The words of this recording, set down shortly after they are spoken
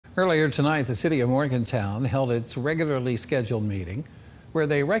Earlier tonight, the City of Morgantown held its regularly scheduled meeting where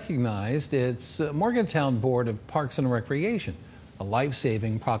they recognized its Morgantown Board of Parks and Recreation, a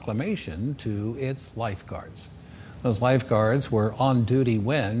life-saving proclamation to its lifeguards. Those lifeguards were on duty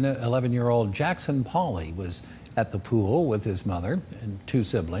when 11-year-old Jackson Pauly was at the pool with his mother and two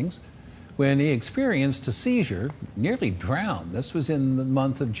siblings when he experienced a seizure, nearly drowned. This was in the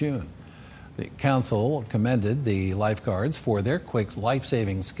month of June. The council commended the lifeguards for their quick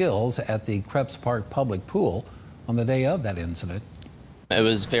life-saving skills at the Krepps Park public pool on the day of that incident. It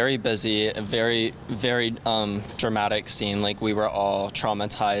was very busy, a very dramatic scene. Like, we were all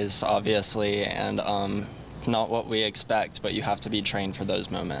traumatized, obviously, and not what we expect, but you have to be trained for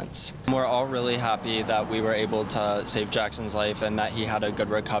those moments. We're all really happy that we were able to save Jackson's life and that he had a good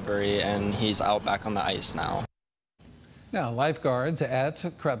recovery and he's out back on the ice now. Now, lifeguards at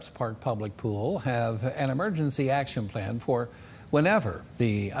Krepps Park Public Pool have an emergency action plan for whenever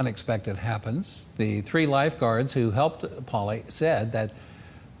the unexpected happens. The three lifeguards who helped Pauly said that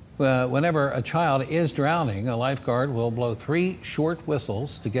whenever a child is drowning, a lifeguard will blow 3 short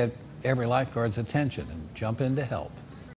whistles to get every lifeguard's attention and jump in to help.